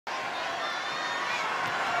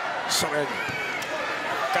Sorel.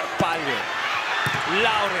 Carpalho.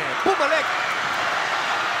 Laure. Bumalik.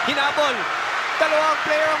 Hinabol. Dalawang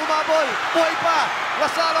player ang humabol. Buhay pa.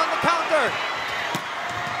 Lasal on the counter.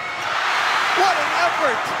 What an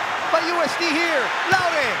effort by USD here.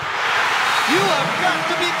 Laure. You have got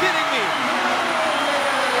to be kidding me.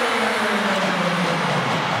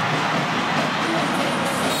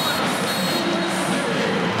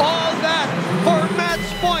 All that for match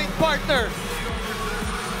point, partner.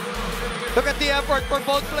 Look at the effort for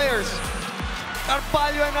both players.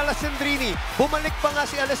 Carpalho and Alessandrini. Bumalik pa nga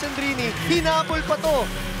si Alessandrini. Hinabol pa to.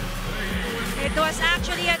 It was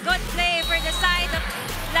actually a good play for the side of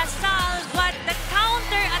LaSalle, but the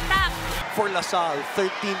counter-attack. For LaSalle, 13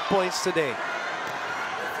 points today.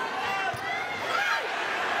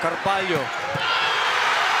 Carpalho.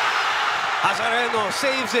 Azareno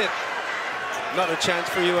saves it. Not a chance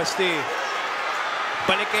for USD.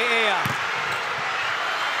 Balik kay Eya.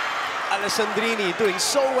 Alessandrini doing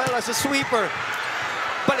so well as a sweeper.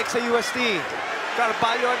 Balik sa USD.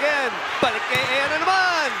 Carpalho again. Balik kay Eya na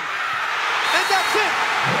naman. And that's it.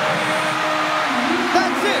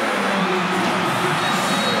 That's it.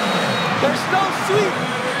 There's no sweep,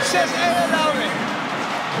 says Eya Laure.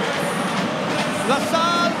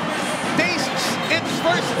 LaSalle tastes its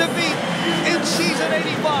first defeat in season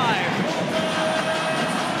 85.